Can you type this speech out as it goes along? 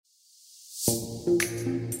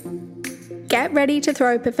Get ready to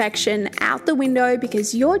throw perfection out the window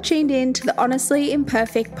because you're tuned in to the Honestly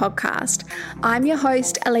Imperfect podcast. I'm your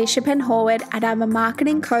host, Alicia Penn-Horwood, and I'm a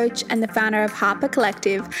marketing coach and the founder of Harper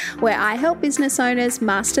Collective, where I help business owners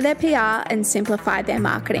master their PR and simplify their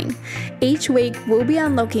marketing. Each week, we'll be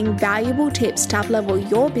unlocking valuable tips to up-level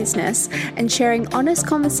your business and sharing honest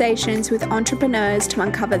conversations with entrepreneurs to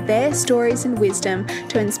uncover their stories and wisdom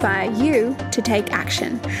to inspire you to take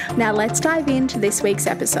action. Now let's dive into this week's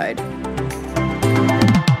episode.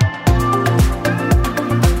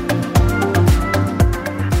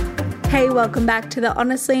 Hey, welcome back to the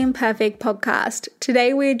Honestly Imperfect podcast.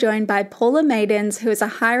 Today we're joined by Paula Maidens, who is a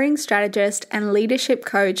hiring strategist and leadership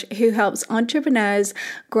coach who helps entrepreneurs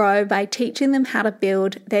grow by teaching them how to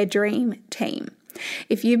build their dream team.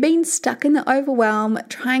 If you've been stuck in the overwhelm,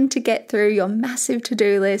 trying to get through your massive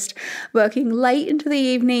to-do list, working late into the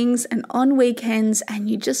evenings and on weekends, and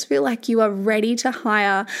you just feel like you are ready to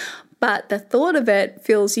hire, but the thought of it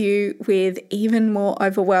fills you with even more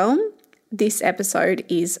overwhelm, this episode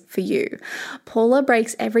is for you. Paula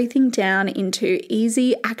breaks everything down into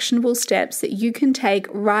easy, actionable steps that you can take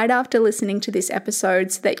right after listening to this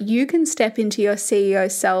episode so that you can step into your CEO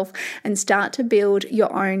self and start to build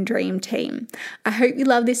your own dream team. I hope you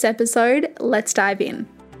love this episode. Let's dive in.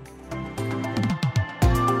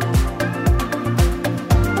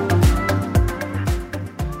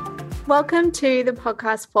 Welcome to the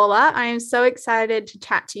podcast, Paula. I am so excited to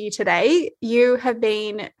chat to you today. You have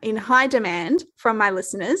been in high demand from my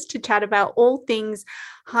listeners to chat about all things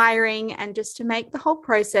hiring and just to make the whole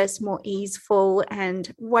process more easeful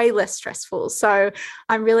and way less stressful. So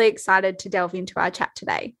I'm really excited to delve into our chat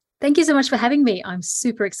today. Thank you so much for having me. I'm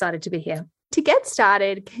super excited to be here. To get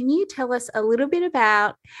started, can you tell us a little bit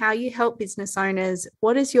about how you help business owners?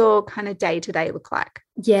 What does your kind of day-to-day look like?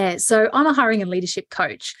 Yeah, so I'm a hiring and leadership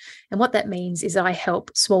coach. And what that means is I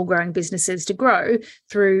help small growing businesses to grow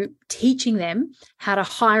through teaching them how to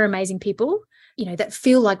hire amazing people, that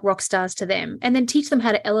feel like rock stars to them, and then teach them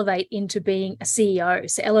how to elevate into being a CEO.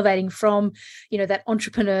 So elevating from, that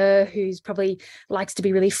entrepreneur who's probably likes to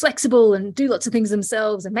be really flexible and do lots of things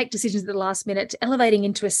themselves and make decisions at the last minute, to elevating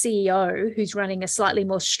into a CEO who's running a slightly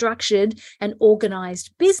more structured and organized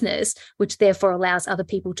business, which therefore allows other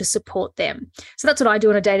people to support them. So that's what I do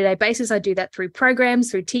on a day-to-day basis. I do that through programs,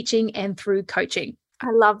 through teaching, and through coaching. I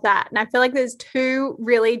love that. And I feel like there's two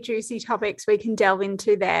really juicy topics we can delve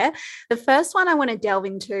into there. The first one I want to delve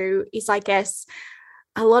into is, I guess,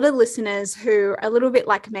 a lot of listeners who are a little bit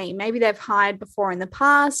like me. Maybe they've hired before in the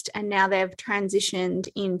past and now they've transitioned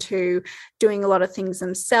into doing a lot of things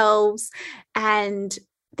themselves, and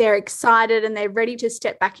they're excited and they're ready to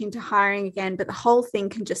step back into hiring again, but the whole thing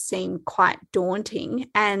can just seem quite daunting.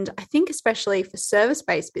 And I think especially for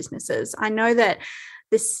service-based businesses, I know that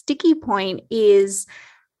the sticky point is,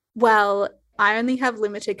 well, I only have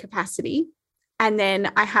limited capacity and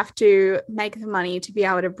then I have to make the money to be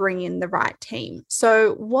able to bring in the right team.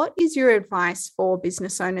 So what is your advice for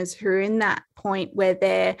business owners who are in that point where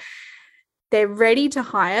they're ready to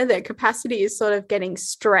hire, their capacity is sort of getting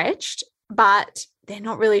stretched, but they're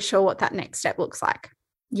not really sure what that next step looks like?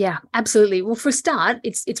 Yeah, absolutely. Well, for a start,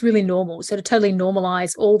 it's really normal. So to totally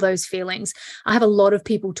normalize all those feelings, I have a lot of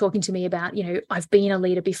people talking to me about, I've been a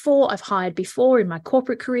leader before, I've hired before in my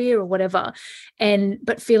corporate career or whatever,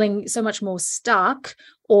 but feeling so much more stuck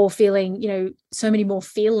or feeling, so many more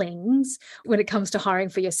feelings when it comes to hiring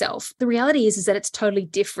for yourself. The reality is that it's totally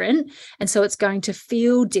different. And so it's going to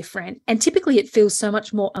feel different. And typically it feels so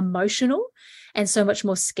much more emotional and so much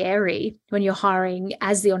more scary when you're hiring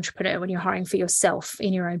as the entrepreneur, when you're hiring for yourself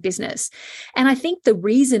in your own business. And I think the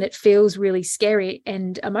reason it feels really scary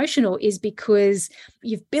and emotional is because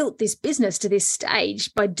you've built this business to this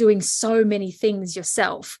stage by doing so many things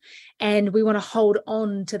yourself. And we want to hold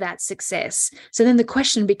on to that success. So then the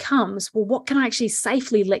question becomes, well, what can I actually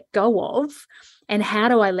safely let go of? And how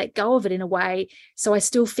do I let go of it in a way so I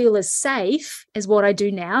still feel as safe as what I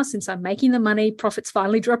do now, since I'm making the money, profits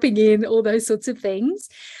finally dropping in, all those sorts of things.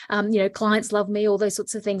 Clients love me, all those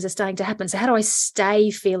sorts of things are starting to happen. So how do I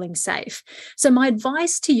stay feeling safe? So my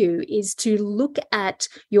advice to you is to look at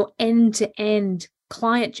your end-to-end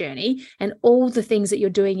client journey and all the things that you're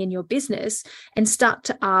doing in your business and start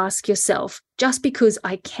to ask yourself, just because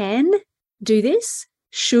I can do this,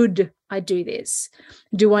 should I do this?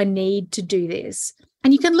 Do I need to do this?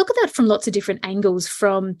 And you can look at that from lots of different angles,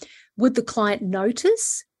 from would the client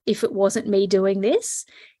notice if it wasn't me doing this?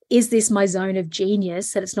 Is this my zone of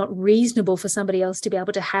genius that it's not reasonable for somebody else to be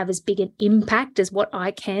able to have as big an impact as what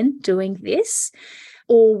I can doing this?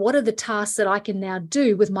 Or what are the tasks that I can now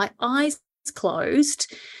do with my eyes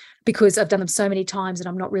closed because I've done them so many times and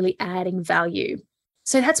I'm not really adding value?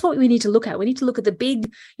 So that's what we need to look at. We need to look at the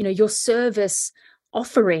big, your service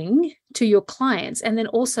offering to your clients, and then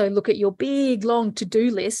also look at your big long to-do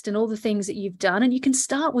list and all the things that you've done. And you can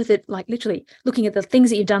start with it, like literally looking at the things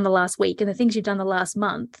that you've done the last week and the things you've done the last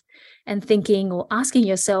month, and thinking or asking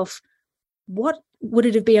yourself, what would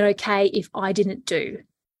it have been okay if I didn't do?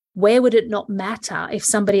 Where would it not matter if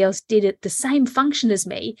somebody else did it the same function as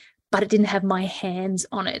me, but it didn't have my hands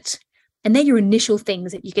on it? And they're your initial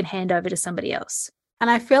things that you can hand over to somebody else. And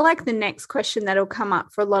I feel like the next question that'll come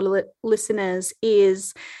up for a lot of listeners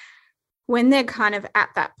is when they're kind of at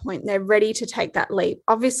that point, they're ready to take that leap.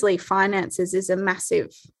 Obviously, finances is a massive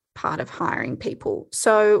part of hiring people.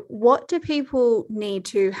 So what do people need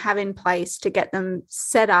to have in place to get them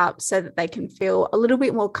set up so that they can feel a little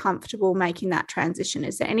bit more comfortable making that transition?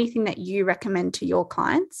 Is there anything that you recommend to your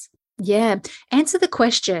clients? Yeah. Answer the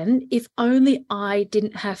question, if only I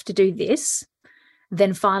didn't have to do this,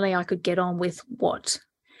 then finally I could get on with what?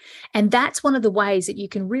 And that's one of the ways that you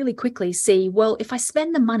can really quickly see, well, if I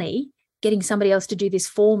spend the money getting somebody else to do this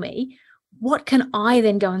for me, what can I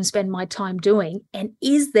then go and spend my time doing? And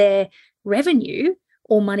is there revenue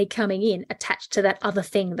or money coming in attached to that other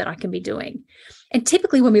thing that I can be doing? And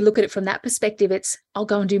typically when we look at it from that perspective, it's I'll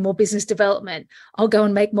go and do more business development. I'll go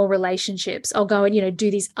and make more relationships. I'll go and, do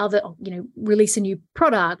these other, release a new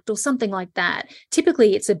product or something like that.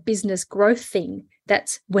 Typically it's a business growth thing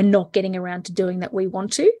that's we're not getting around to doing that we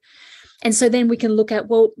want to. And so then we can look at,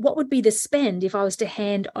 well, what would be the spend if I was to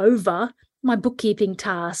hand over my bookkeeping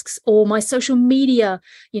tasks or my social media,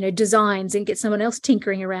 designs, and get someone else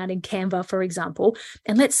tinkering around in Canva, for example.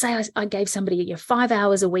 And let's say I gave somebody 5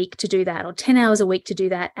 hours a week to do that, or 10 hours a week to do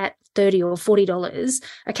that at $30 or $40.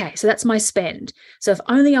 Okay, so that's my spend. So if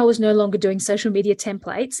only I was no longer doing social media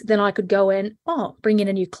templates, then I could go and bring in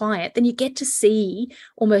a new client. Then you get to see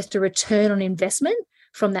almost a return on investment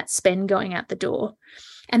from that spend going out the door.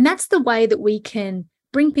 And that's the way that we can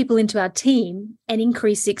bring people into our team and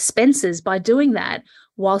increase expenses by doing that,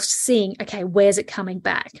 whilst seeing, okay, where's it coming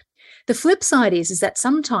back? The flip side is that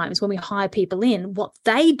sometimes when we hire people in, what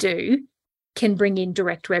they do can bring in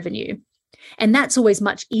direct revenue. And that's always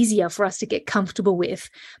much easier for us to get comfortable with.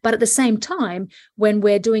 But at the same time, when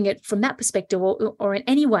we're doing it from that perspective or in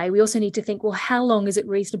any way, we also need to think, well, how long is it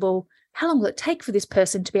reasonable? How long will it take for this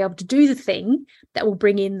person to be able to do the thing that will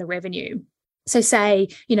bring in the revenue? So say,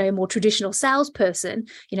 a more traditional salesperson,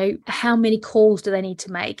 how many calls do they need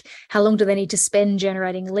to make? How long do they need to spend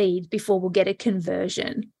generating leads before we'll get a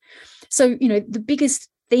conversion? So, the biggest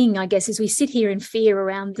thing, I guess, is we sit here in fear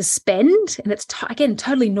around the spend. And it's, again,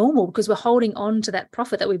 totally normal because we're holding on to that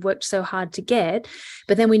profit that we've worked so hard to get.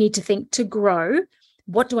 But then we need to think, to grow,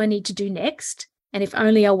 what do I need to do next? And if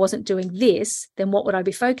only I wasn't doing this, then what would I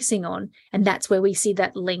be focusing on? And that's where we see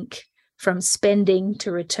that link from spending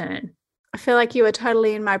to return. I feel like you are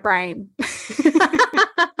totally in my brain.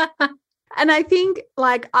 And I think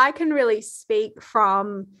I can really speak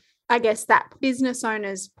from, I guess, that business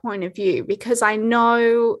owner's point of view, because I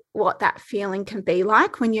know what that feeling can be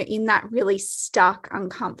like when you're in that really stuck,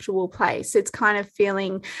 uncomfortable place. It's kind of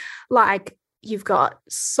feeling like you've got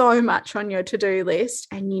so much on your to-do list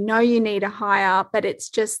and you need a hire, but it's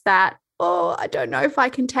just that, I don't know if I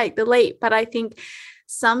can take the leap. But I think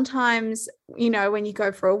sometimes, when you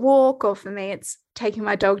go for a walk, or for me, it's taking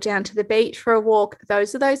my dog down to the beach for a walk,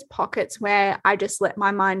 those are those pockets where I just let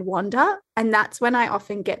my mind wander. And that's when I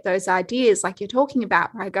often get those ideas like you're talking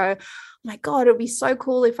about, where I go, oh my God, it would be so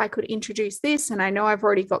cool if I could introduce this. And I know I've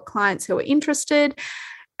already got clients who are interested.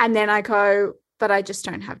 And then I go, but I just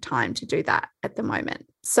don't have time to do that at the moment.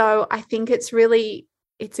 So I think it's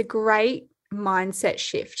a great mindset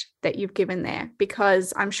shift that you've given there,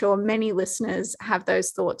 because I'm sure many listeners have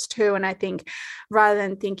those thoughts too. And I think rather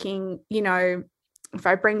than thinking, if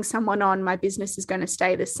I bring someone on, my business is going to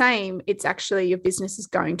stay the same, it's actually your business is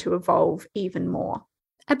going to evolve even more.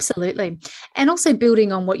 Absolutely. And also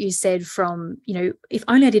building on what you said from, if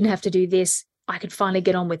only I didn't have to do this, I could finally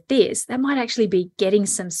get on with this. That might actually be getting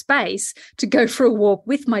some space to go for a walk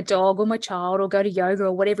with my dog or my child, or go to yoga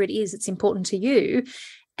or whatever it is that's important to you.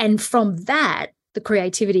 And from that, the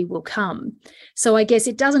creativity will come. So I guess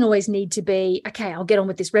it doesn't always need to be, okay, I'll get on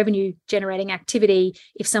with this revenue generating activity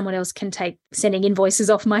if someone else can take sending invoices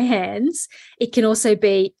off my hands. It can also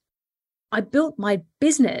be, I built my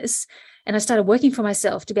business and I started working for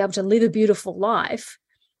myself to be able to live a beautiful life.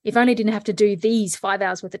 If only I didn't have to do these 5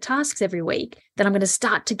 hours worth of tasks every week, then I'm going to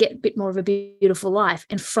start to get a bit more of a beautiful life.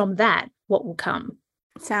 And from that, what will come?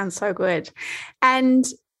 Sounds so good. And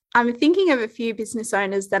I'm thinking of a few business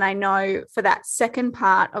owners that I know for that second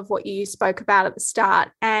part of what you spoke about at the start.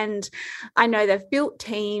 And I know they've built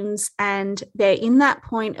teams and they're in that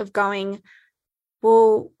point of going,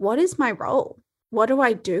 well, what is my role? What do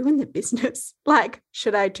I do in the business? Like,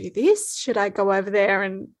 should I do this? Should I go over there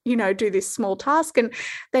and, do this small task? And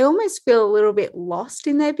they almost feel a little bit lost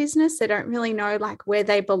in their business. They don't really know like where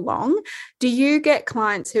they belong. Do you get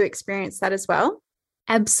clients who experience that as well?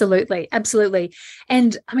 Absolutely. Absolutely.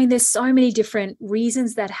 And I mean, there's so many different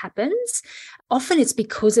reasons that happens. Often it's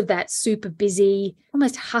because of that super busy,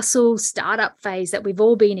 almost hustle startup phase that we've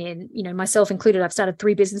all been in, myself included. I've started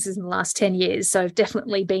 3 businesses in the last 10 years. So I've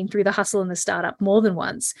definitely been through the hustle and the startup more than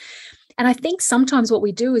once. And I think sometimes what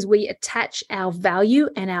we do is we attach our value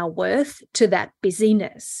and our worth to that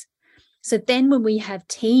busyness. So then when we have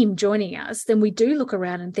team joining us, then we do look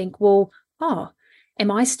around and think, well, am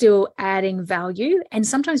I still adding value? And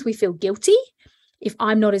sometimes we feel guilty if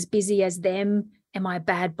I'm not as busy as them. Am I a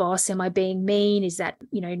bad boss? Am I being mean? Is that,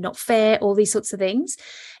 not fair? All these sorts of things.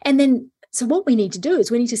 And then, so what we need to do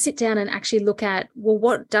is we need to sit down and actually look at, well,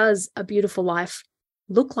 what does a beautiful life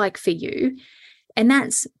look like for you? And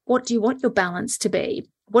that's, what do you want your balance to be?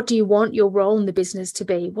 What do you want your role in the business to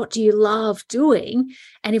be? What do you love doing?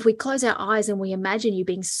 And if we close our eyes and we imagine you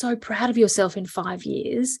being so proud of yourself in 5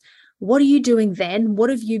 years, what are you doing then? What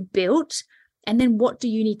have you built? And then what do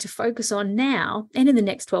you need to focus on now and in the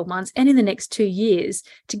next 12 months and in the next 2 years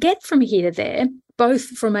to get from here to there, both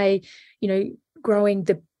from a, growing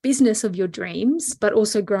the business of your dreams, but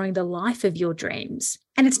also growing the life of your dreams.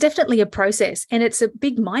 And it's definitely a process, and it's a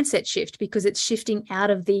big mindset shift because it's shifting out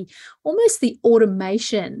of almost the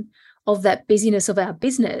automation of that busyness of our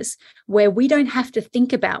business, where we don't have to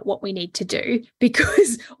think about what we need to do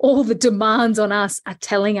because all the demands on us are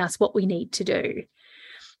telling us what we need to do.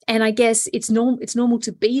 And I guess it's normal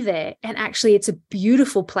to be there. And actually, it's a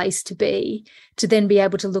beautiful place to be, to then be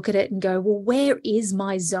able to look at it and go, well, where is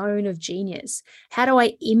my zone of genius? How do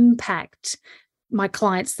I impact my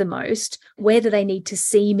clients the most? Where do they need to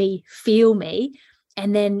see me, feel me?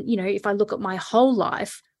 And then, if I look at my whole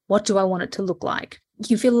life, what do I want it to look like? You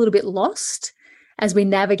can feel a little bit lost as we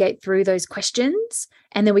navigate through those questions.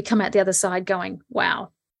 And then we come out the other side going,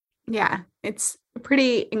 wow. Yeah, it's a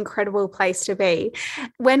pretty incredible place to be.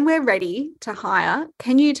 When we're ready to hire,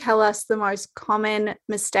 can you tell us the most common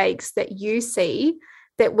mistakes that you see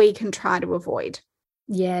that we can try to avoid?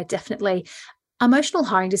 Yeah, definitely. Emotional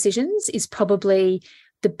hiring decisions is probably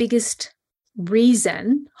the biggest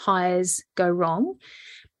reason hires go wrong.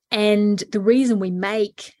 And the reason we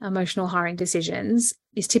make emotional hiring decisions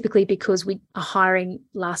is typically because we are hiring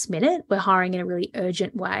last minute. We're hiring in a really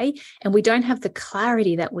urgent way, and we don't have the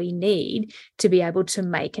clarity that we need to be able to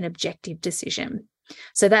make an objective decision.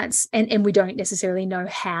 So that's, and we don't necessarily know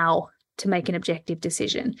how to make an objective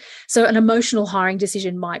decision. So an emotional hiring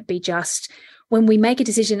decision might be just when we make a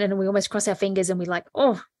decision and we almost cross our fingers and we're like,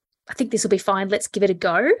 oh, I think this will be fine. Let's give it a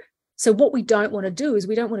go. So what we don't want to do is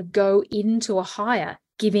we don't want to go into a hire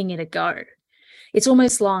giving it a go. It's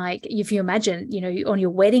almost like if you imagine, on your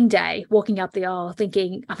wedding day, walking up the aisle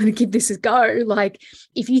thinking, I'm going to give this a go. Like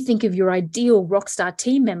if you think of your ideal rock star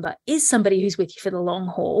team member is somebody who's with you for the long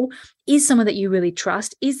haul, is someone that you really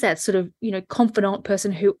trust, is that sort of, confidant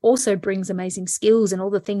person who also brings amazing skills and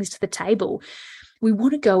all the things to the table. We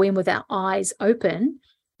want to go in with our eyes open,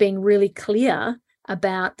 being really clear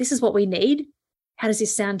about this is what we need. How does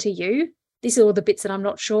this sound to you? These are all the bits that I'm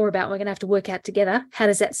not sure about. We're going to have to work out together. How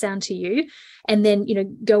does that sound to you? And then,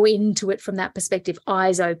 go into it from that perspective,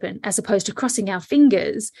 eyes open, as opposed to crossing our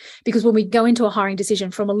fingers. Because when we go into a hiring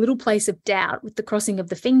decision from a little place of doubt with the crossing of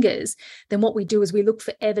the fingers, then what we do is we look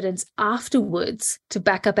for evidence afterwards to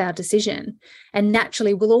back up our decision. And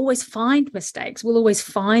naturally, we'll always find mistakes. We'll always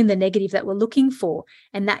find the negative that we're looking for.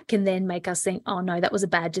 And that can then make us think, oh no, that was a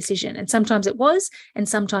bad decision. And sometimes it was, and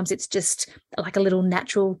sometimes it's just like a little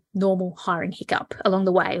natural, normal hiring hiccup along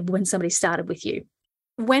the way when somebody started with you.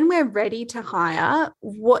 When we're ready to hire,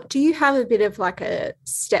 what do you have a bit of like a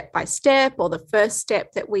step-by-step or the first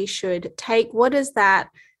step that we should take? What does that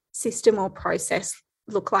system or process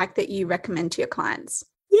look like that you recommend to your clients?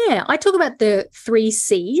 Yeah, I talk about the 3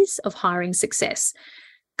 C's of hiring success: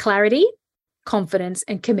 clarity, confidence,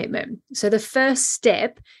 and commitment. So the first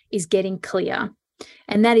step is getting clear,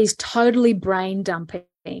 and that is totally brain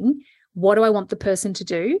dumping. What do I want the person to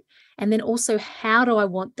do? And then also, how do I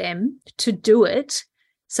want them to do it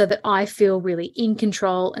so that I feel really in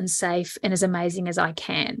control and safe and as amazing as I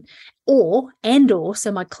can? Or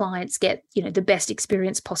so my clients get, the best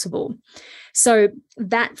experience possible. So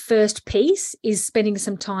that first piece is spending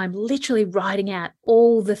some time literally writing out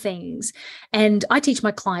all the things. And I teach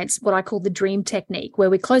my clients what I call the dream technique, where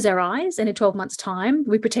we close our eyes and in 12 months' time,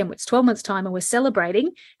 we pretend it's 12 months' time and we're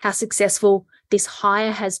celebrating how successful this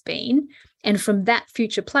hire has been. And from that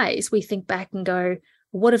future place, we think back and go,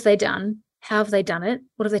 what have they done? How have they done it?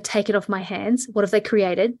 What have they taken off my hands? What have they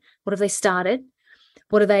created? What have they started?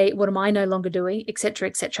 What am I no longer doing, et cetera,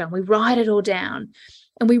 et cetera. And we write it all down,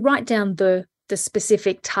 and we write down the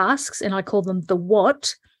specific tasks, and I call them the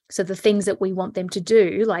what. So the things that we want them to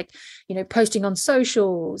do, like, posting on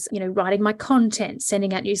socials, writing my content,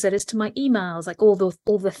 sending out newsletters to my emails, like all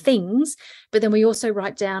the things. But then we also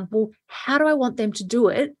write down, well, how do I want them to do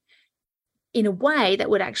it in a way that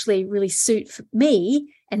would actually really suit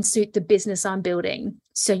me and suit the business I'm building?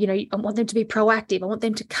 So, I want them to be proactive. I want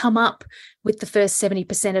them to come up with the first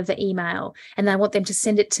 70% of the email, and I want them to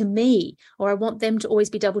send it to me, or I want them to always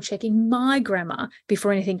be double checking my grammar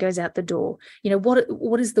before anything goes out the door.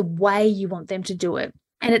 What is the way you want them to do it?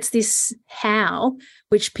 And it's this how,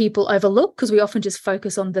 which people overlook because we often just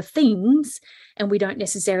focus on the things and we don't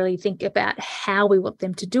necessarily think about how we want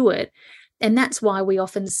them to do it. And that's why we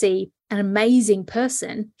often see an amazing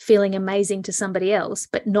person feeling amazing to somebody else,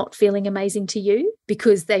 but not feeling amazing to you,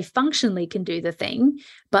 because they functionally can do the thing,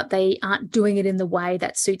 but they aren't doing it in the way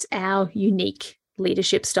that suits our unique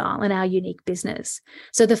leadership style and our unique business.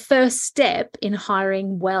 So the first step in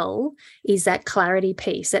hiring well is that clarity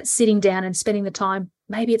piece, that sitting down and spending the time,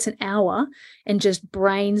 maybe it's an hour, and just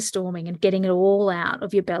brainstorming and getting it all out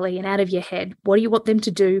of your belly and out of your head. What do you want them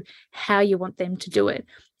to do? How you want them to do it?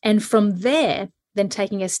 And from there, then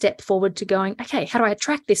taking a step forward to going, okay, how do I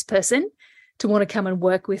attract this person to want to come and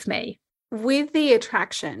work with me? With the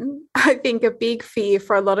attraction, I think a big fear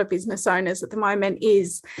for a lot of business owners at the moment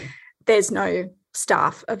is there's no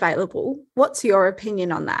staff available. What's your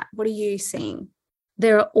opinion on that? What are you seeing?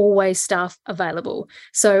 There are always staff available.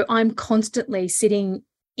 So I'm constantly sitting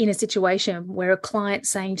in a situation where a client's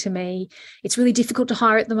saying to me, it's really difficult to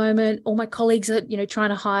hire at the moment. All my colleagues are, trying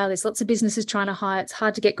to hire. There's lots of businesses trying to hire. It's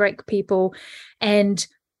hard to get great people. And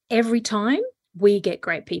every time we get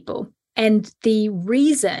great people. And the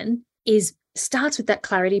reason starts with that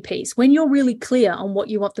clarity piece. When you're really clear on what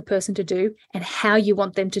you want the person to do and how you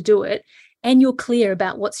want them to do it, and you're clear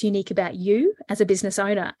about what's unique about you as a business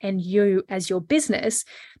owner and you as your business,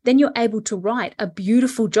 then you're able to write a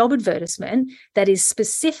beautiful job advertisement that is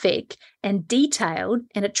specific and detailed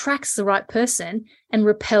and attracts the right person and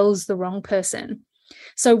repels the wrong person.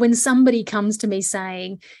 So when somebody comes to me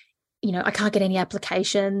saying, I can't get any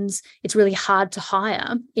applications, it's really hard to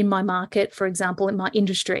hire in my market, for example, in my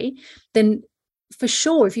industry, then for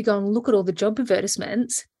sure, if you go and look at all the job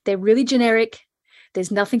advertisements, they're really generic. There's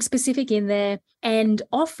nothing specific in there. And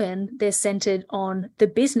often they're centered on the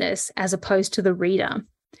business as opposed to the reader.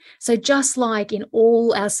 So just like in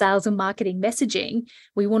all our sales and marketing messaging,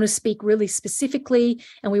 we want to speak really specifically,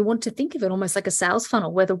 and we want to think of it almost like a sales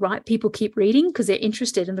funnel where the right people keep reading because they're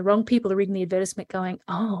interested, and the wrong people are reading the advertisement going,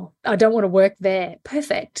 oh, I don't want to work there.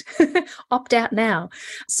 Perfect. Opt out now.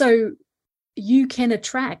 So you can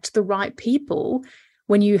attract the right people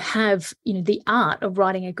when you have, the art of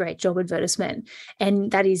writing a great job advertisement.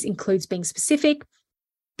 And that includes being specific.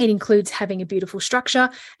 It includes having a beautiful structure,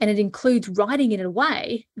 and it includes writing it in a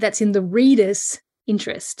way that's in the reader's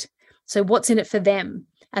interest. So what's in it for them,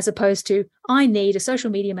 as opposed to, I need a social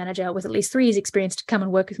media manager with at least 3 years experience to come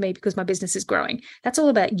and work with me because my business is growing. That's all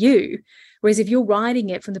about you. Whereas if you're writing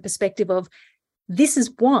it from the perspective of, this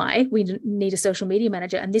is why we need a social media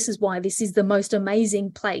manager, and this is why this is the most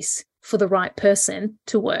amazing place for the right person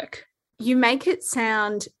to work. You make it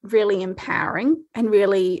sound really empowering and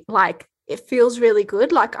really it feels really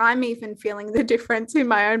good. Like I'm even feeling the difference in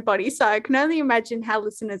my own body. So I can only imagine how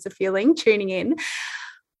listeners are feeling tuning in.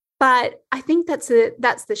 But I think that's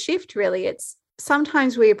the shift really. It's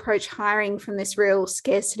sometimes we approach hiring from this real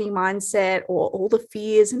scarcity mindset or all the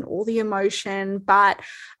fears and all the emotion. But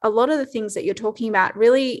a lot of the things that you're talking about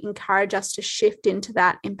really encourage us to shift into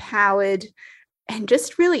that empowered and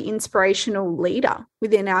just really inspirational leader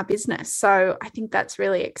within our business. So I think that's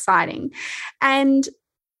really exciting. And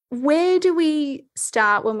where do we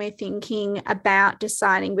start when we're thinking about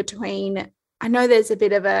deciding between, I know there's a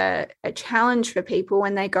bit of a challenge for people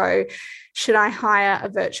when they go, should I hire a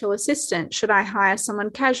virtual assistant? Should I hire someone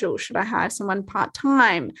casual? Should I hire someone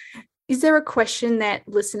part-time? Is there a question that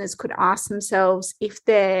listeners could ask themselves if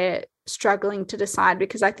they're struggling to decide?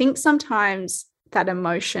 Because I think sometimes that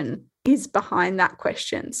emotion is behind that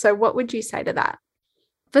question. So what would you say to that?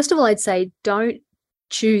 First of all, I'd say don't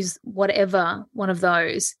choose whatever one of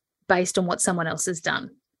those based on what someone else has done.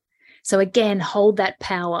 So again, hold that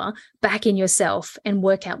power back in yourself and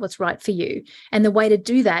work out what's right for you. And the way to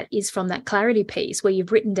do that is from that clarity piece where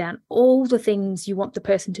you've written down all the things you want the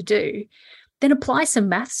person to do, then apply some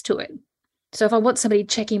maths to it. So if I want somebody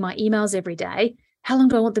checking my emails every day, how long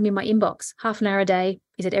do I want them in my inbox? Half an hour a day?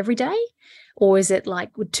 Is it every day? Or is it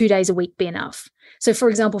like, would 2 days a week be enough? So for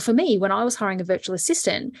example, for me, when I was hiring a virtual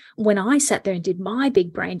assistant, when I sat there and did my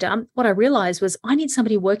big brain dump, what I realized was I need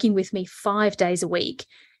somebody working with me 5 days a week,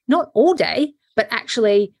 not all day, but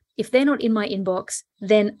actually, if they're not in my inbox,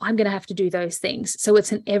 then I'm going to have to do those things. So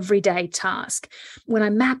it's an everyday task. When I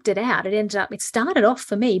mapped it out, it started off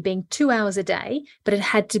for me being 2 hours a day, but it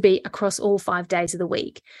had to be across all 5 days of the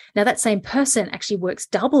week. Now, that same person actually works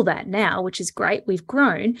double that now, which is great. We've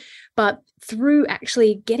grown, but through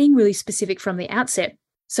actually getting really specific from the outset.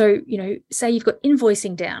 So, say you've got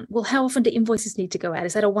invoicing down. Well, how often do invoices need to go out?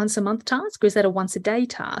 Is that a once a month task or is that a once a day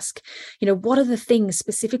task? What are the things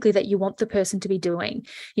specifically that you want the person to be doing?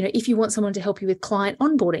 If you want someone to help you with client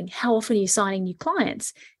onboarding, how often are you signing new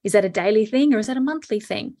clients? Is that a daily thing or is that a monthly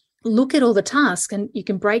thing? Look at all the tasks and you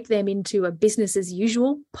can break them into a business as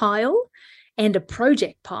usual pile and a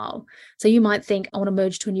project pile. So you might think, I want to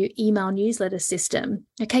merge to a new email newsletter system.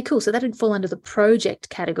 Okay, cool. So that would fall under the project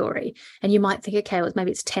category. And you might think, okay, well,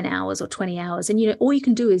 maybe it's 10 hours or 20 hours. And, all you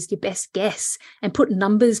can do is your best guess and put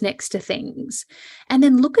numbers next to things. And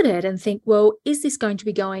then look at it and think, well, is this going to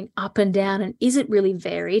be going up and down? And is it really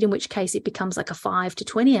varied? In which case it becomes like a 5 to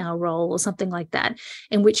 20 hour role or something like that.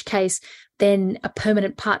 In which case, then a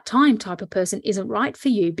permanent part-time type of person isn't right for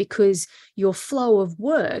you because your flow of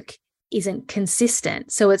work isn't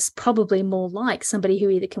consistent. So it's probably more like somebody who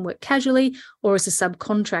either can work casually or as a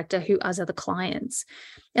subcontractor who has other clients.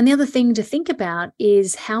 And the other thing to think about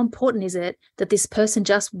is how important is it that this person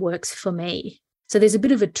just works for me? So there's a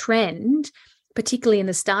bit of a trend, particularly in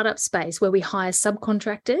the startup space, where we hire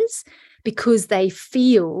subcontractors because they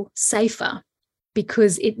feel safer,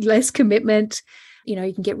 because it's less commitment. You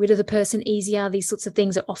can get rid of the person easier. These sorts of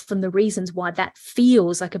things are often the reasons why that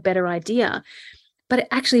feels like a better idea. But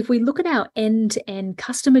actually, if we look at our end-to-end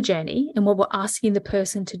customer journey and what we're asking the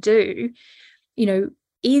person to do,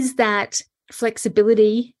 is that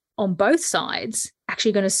flexibility on both sides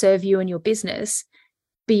actually going to serve you and your business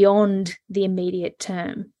beyond the immediate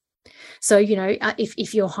term? So,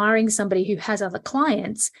 if you're hiring somebody who has other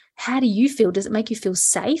clients, how do you feel? Does it make you feel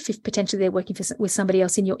safe if potentially they're working with somebody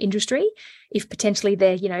else in your industry? If potentially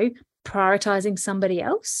they're, prioritizing somebody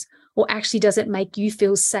else? Or actually, does it make you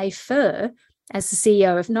feel safer as the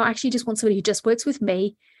CEO of, no, I actually just want somebody who just works with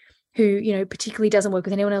me, who, particularly doesn't work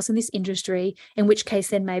with anyone else in this industry, in which case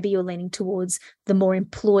then maybe you're leaning towards the more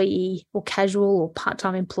employee or casual or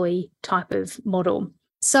part-time employee type of model.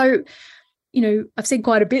 So, I've said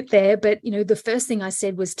quite a bit there, but, the first thing I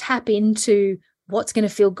said was tap into what's going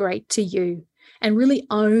to feel great to you and really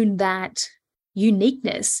own that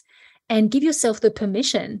uniqueness and give yourself the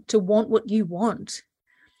permission to want what you want.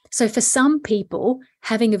 So for some people,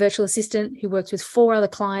 having a virtual assistant who works with 4 other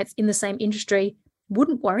clients in the same industry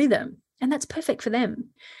wouldn't worry them, and that's perfect for them.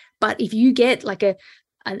 But if you get like a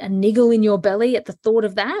niggle in your belly at the thought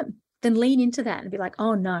of that, then lean into that and be like,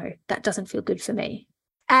 oh no, that doesn't feel good for me.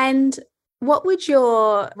 And what would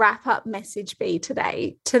your wrap-up message be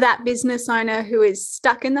today to that business owner who is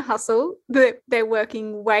stuck in the hustle, that they're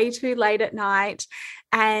working way too late at night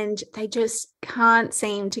and they just can't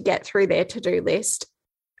seem to get through their to-do list,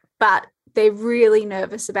 but they're really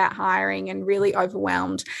nervous about hiring and really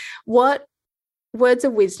overwhelmed? What words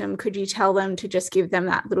of wisdom could you tell them to just give them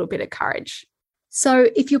that little bit of courage? So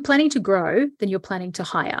if you're planning to grow, then you're planning to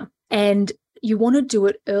hire. And you want to do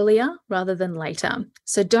it earlier rather than later.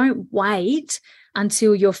 So don't wait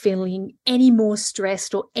until you're feeling any more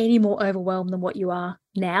stressed or any more overwhelmed than what you are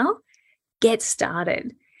now. Get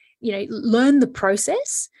started. Learn the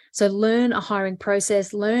process. So learn a hiring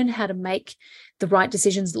process, learn how to make the right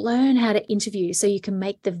decisions, learn how to interview so you can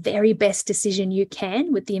make the very best decision you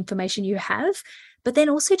can with the information you have, but then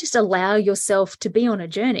also just allow yourself to be on a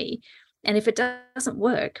journey. And if it doesn't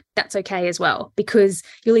work, that's okay as well, because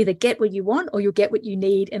you'll either get what you want or you'll get what you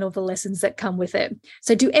need and all the lessons that come with it.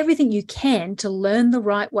 So do everything you can to learn the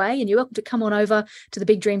right way. And you're welcome to come on over to the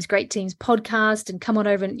Big Dreams, Great Teams podcast and come on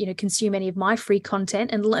over and, consume any of my free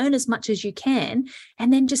content and learn as much as you can.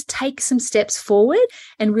 And then just take some steps forward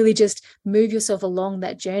and really just move yourself along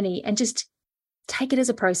that journey and just take it as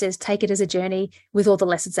a process, take it as a journey with all the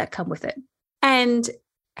lessons that come with it. And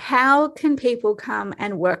how can people come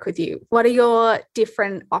and work with you? What are your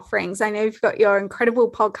different offerings? I know you've got your incredible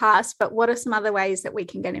podcast, but what are some other ways that we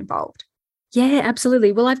can get involved? Yeah,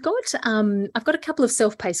 absolutely. Well, I've got a couple of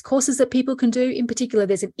self-paced courses that people can do. In particular,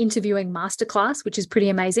 there's an interviewing masterclass, which is pretty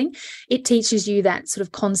amazing. It teaches you that sort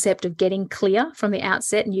of concept of getting clear from the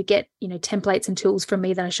outset, and you get, templates and tools from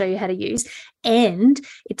me that I show you how to use, and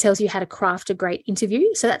it tells you how to craft a great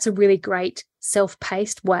interview. So that's a really great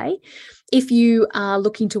self-paced way. If you are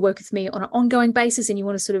looking to work with me on an ongoing basis and you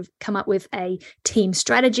want to sort of come up with a team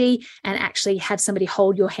strategy and actually have somebody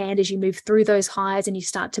hold your hand as you move through those highs and you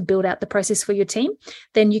start to build out the process for your team,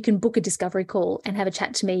 then you can book a discovery call and have a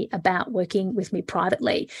chat to me about working with me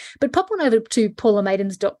privately. But pop on over to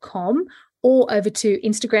paulamaidens.com or over to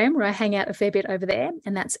Instagram, where I hang out a fair bit over there,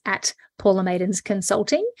 and that's at Paula Maidens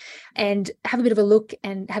Consulting, and have a bit of a look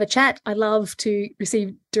and have a chat. I love to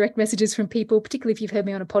receive direct messages from people, particularly if you've heard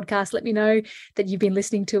me on a podcast. Let me know that you've been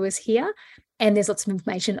listening to us here. And there's lots of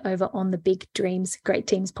information over on the Big Dreams, Great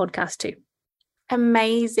Teams podcast too.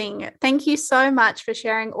 Amazing. Thank you so much for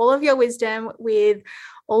sharing all of your wisdom with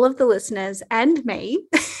all of the listeners and me.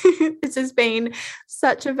 This has been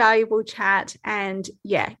such a valuable chat. And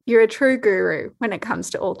yeah, you're a true guru when it comes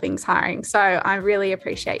to all things hiring. So I really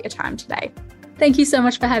appreciate your time today. Thank you so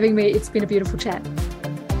much for having me. It's been a beautiful chat.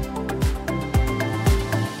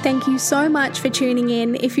 Thank you so much for tuning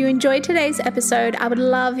in. If you enjoyed today's episode, I would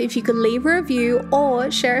love if you could leave a review or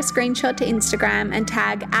share a screenshot to Instagram and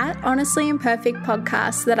tag at Honestly Imperfect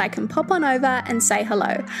Podcast so that I can pop on over and say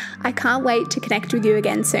hello. I can't wait to connect with you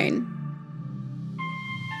again soon.